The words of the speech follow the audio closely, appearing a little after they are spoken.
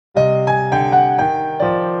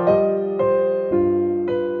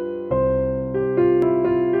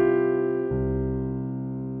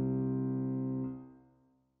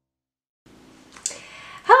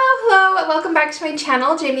back to my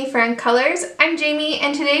channel, Jamie Fran Colors. I'm Jamie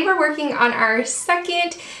and today we're working on our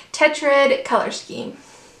second Tetrad color scheme.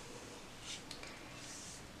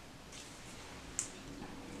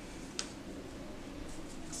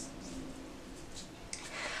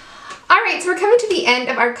 Alright, so we're coming to the end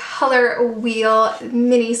of our color wheel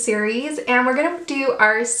mini series and we're going to do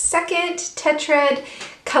our second Tetrad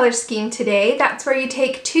color scheme today. That's where you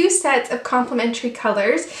take two sets of complementary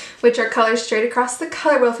colors, which are colors straight across the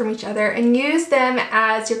color wheel from each other, and use them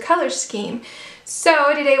as your color scheme.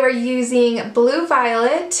 So today we're using blue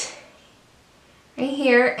violet right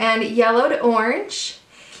here and yellow to orange,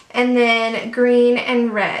 and then green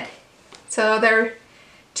and red. So they're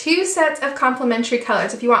two sets of complementary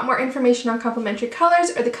colors. If you want more information on complementary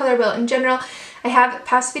colors or the color wheel in general, I have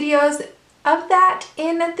past videos of that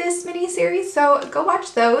in this mini series, so go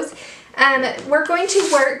watch those. We're going to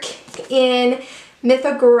work in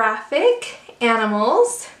Mythographic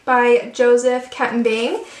Animals by Joseph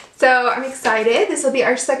Kattenbang. So I'm excited. This will be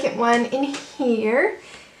our second one in here.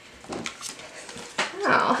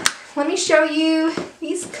 Oh, let me show you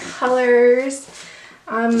these colors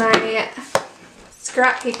on my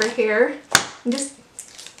scrap paper here.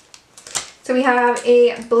 So we have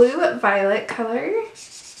a blue violet color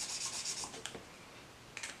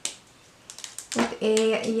with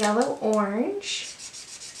a yellow orange,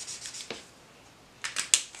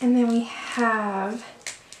 and then we have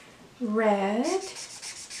red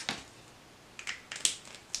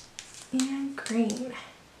and green.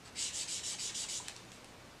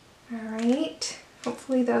 Alright,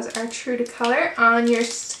 hopefully those are true to color on your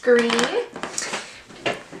screen.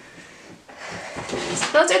 So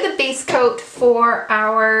those are the base coat for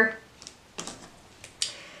our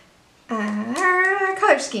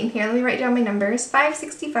color scheme here. Let me write down my numbers.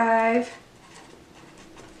 565.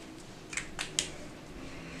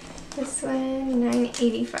 This one,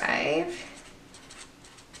 985.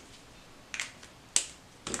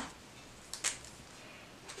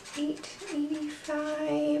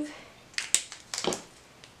 885.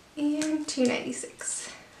 And 296.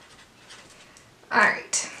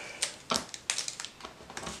 Alright.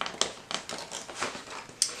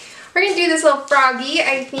 We're going to do this little froggy.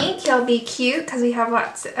 I think he'll be cute because we have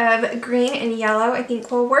lots of green and yellow. I think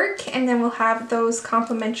will work. And then we'll have those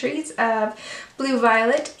complementaries of blue,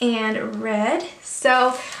 violet, and red.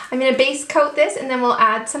 So I'm going to base coat this and then we'll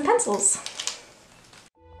add some pencils.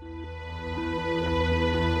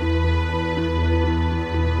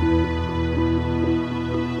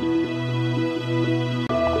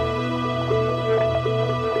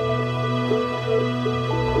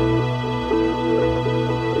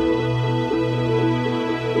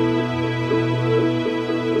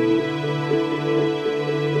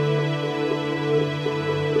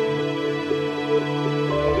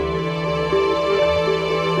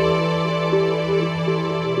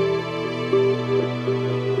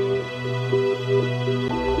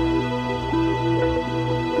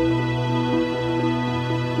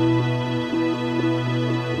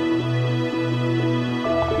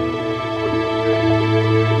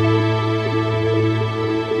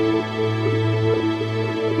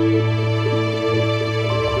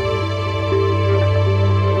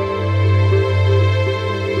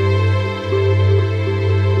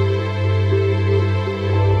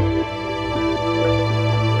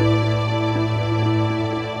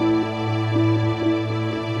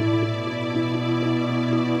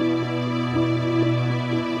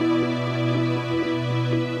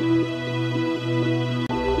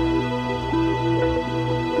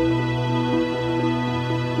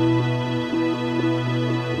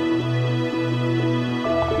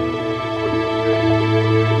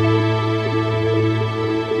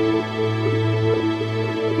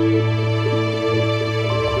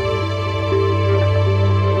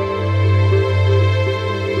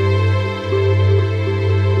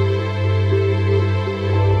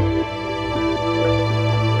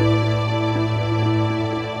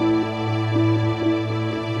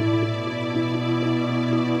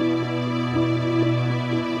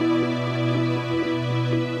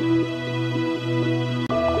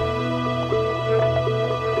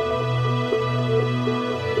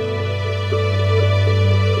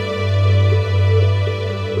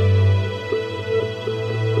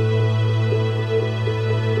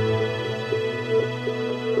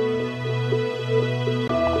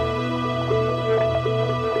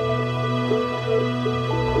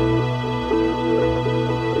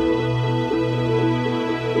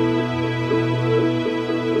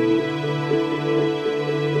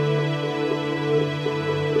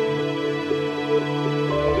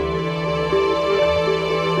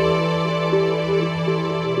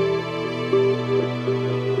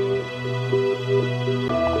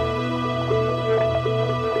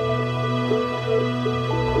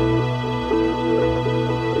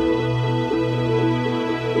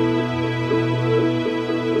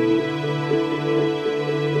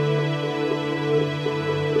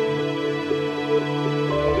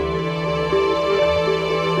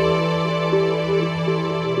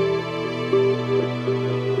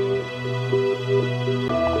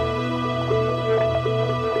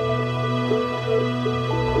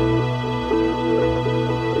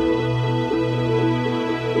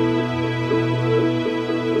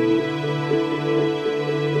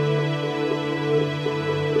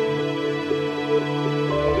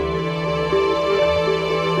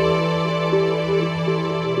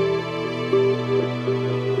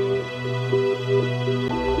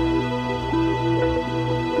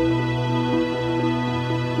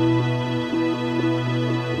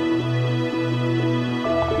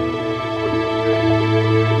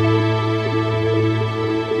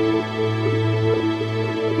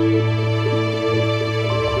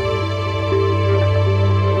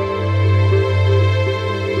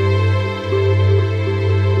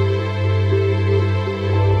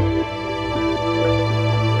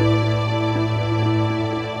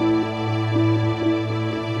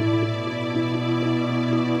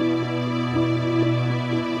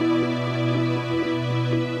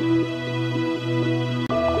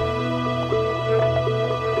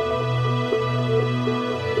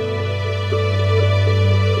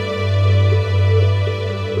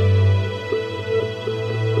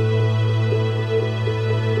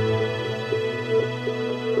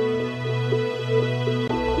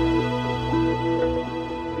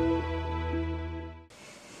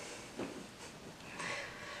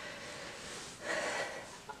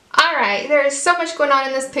 Alright, there's so much going on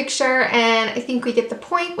in this picture and I think we get the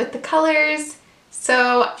point with the colors.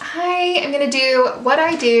 So I am going to do what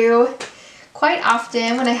I do quite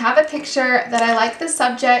often when I have a picture that I like the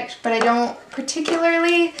subject but I don't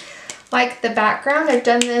particularly like the background. I've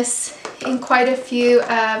done this in quite a few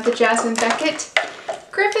of the Jasmine Beckett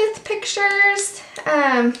Griffith pictures,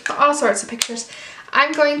 all sorts of pictures.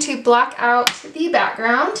 I'm going to block out the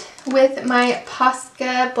background with my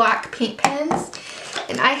Posca black paint pens,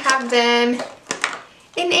 and I have them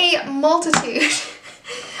in a multitude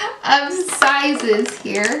of sizes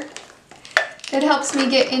here. It helps me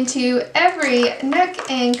get into every nook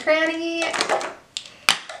and cranny.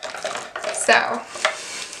 So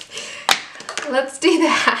let's do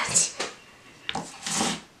that.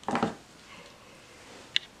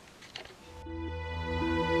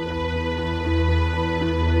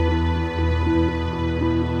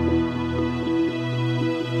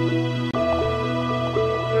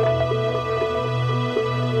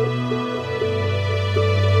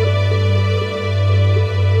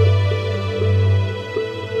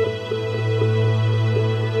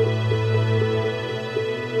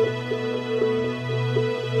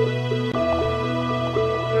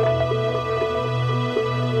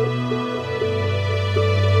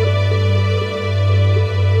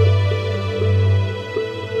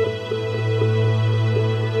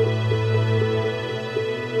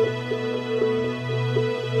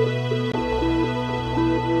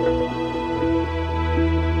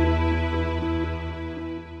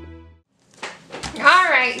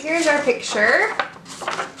 Here's our picture.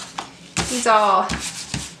 He's all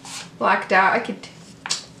blacked out. I could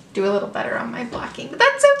do a little better on my blocking, but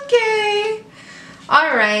that's okay.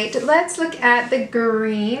 All right, let's look at the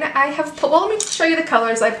green. I have pulled, well, let me show you the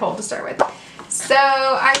colors I pulled to start with. So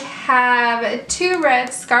I have 2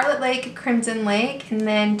 reds, Scarlet Lake, Crimson Lake, and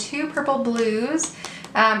then 2 purple blues,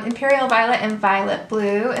 Imperial Violet and Violet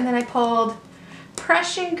Blue, and then I pulled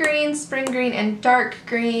Prussian Green, Spring Green, and Dark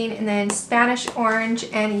Green, and then Spanish Orange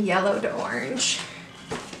and Yellowed Orange.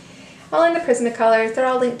 All in the Prismacolors. They're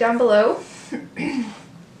all linked down below.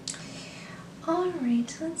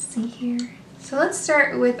 Alright, let's see here. So let's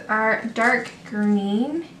start with our dark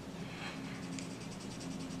green.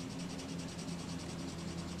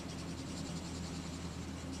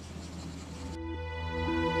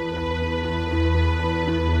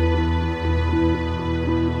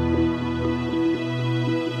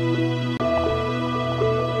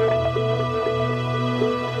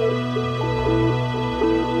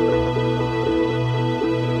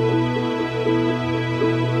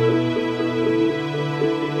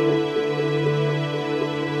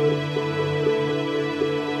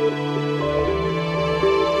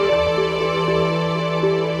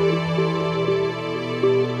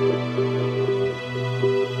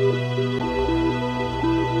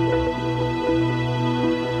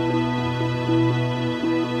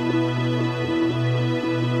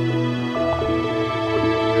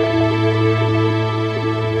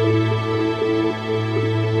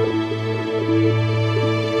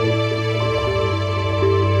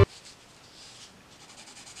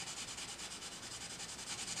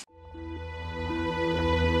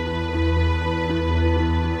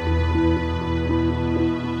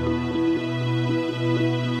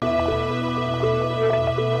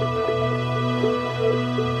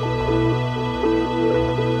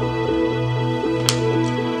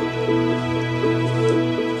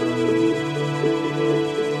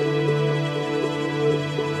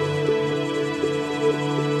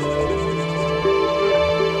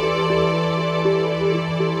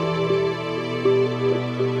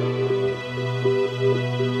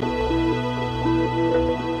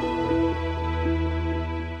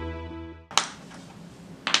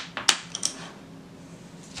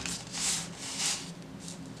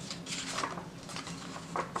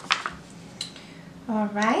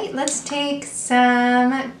 Alright, let's take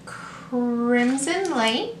some Crimson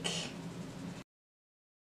Lake.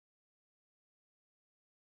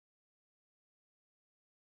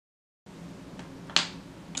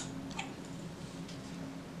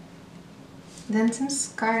 Then some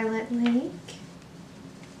Scarlet Lake.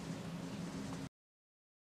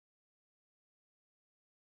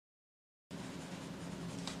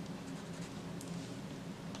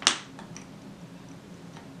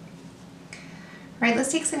 All right,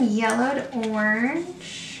 let's take some Yellowed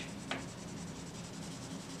Orange.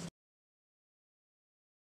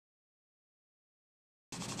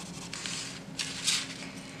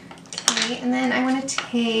 Okay, and then I want to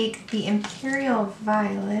take the Imperial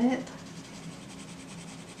Violet.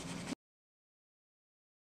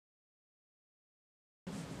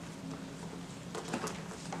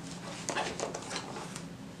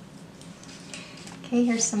 Okay,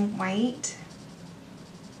 here's some white.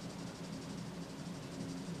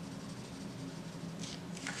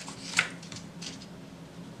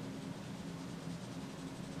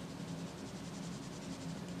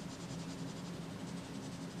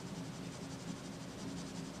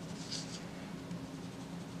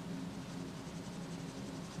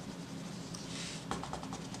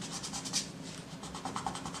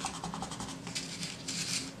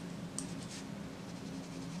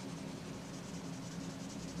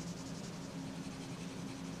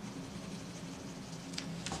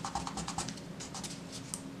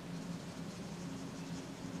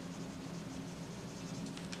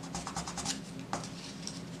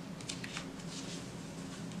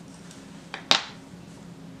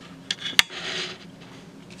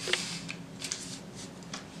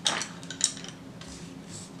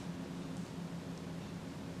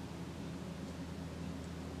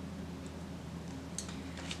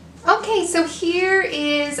 Okay, so here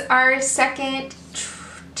is our second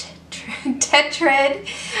Tetrad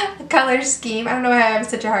color scheme. I don't know why I have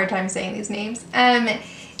such a hard time saying these names.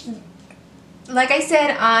 Like I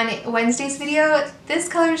said on Wednesday's video, this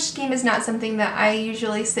color scheme is not something that I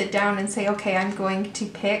usually sit down and say, okay, I'm going to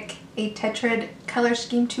pick a Tetrad color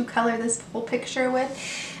scheme to color this whole picture with.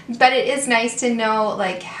 But it is nice to know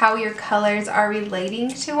like how your colors are relating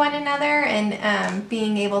to one another and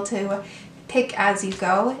being able to pick as you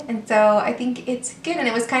go. And so I think it's good, and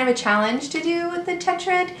it was kind of a challenge to do with the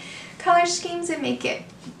Tetrad color schemes and make it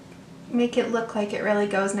look like it really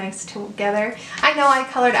goes nice together. I know I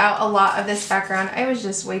colored out a lot of this background. I was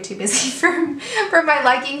just way too busy for my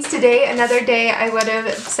likings today. Another day I would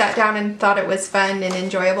have sat down and thought it was fun and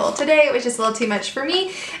enjoyable. Today it was just a little too much for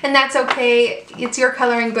me, and that's okay. It's your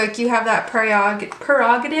coloring book. You have that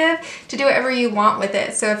prerogative to do whatever you want with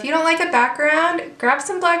it. So if you don't like a background, grab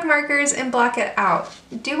some black markers and block it out.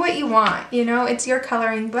 Do what you want, you know, it's your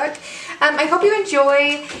coloring book. I hope you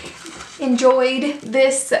enjoyed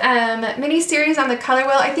this mini series on the color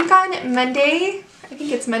wheel. I think on Monday,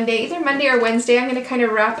 it's Monday, either Monday or Wednesday, I'm going to kind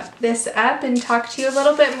of wrap this up and talk to you a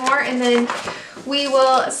little bit more, and then we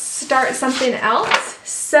will start something else.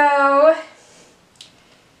 So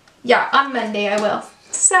yeah, on Monday I will.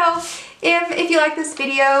 So if you like this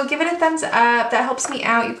video, give it a thumbs up. That helps me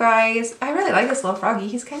out, you guys. I really like this little froggy.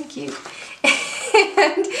 He's kind of cute.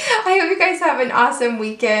 And I hope you guys have an awesome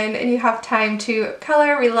weekend and you have time to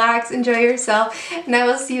color, relax, enjoy yourself, and I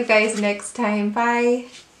will see you guys next time. Bye!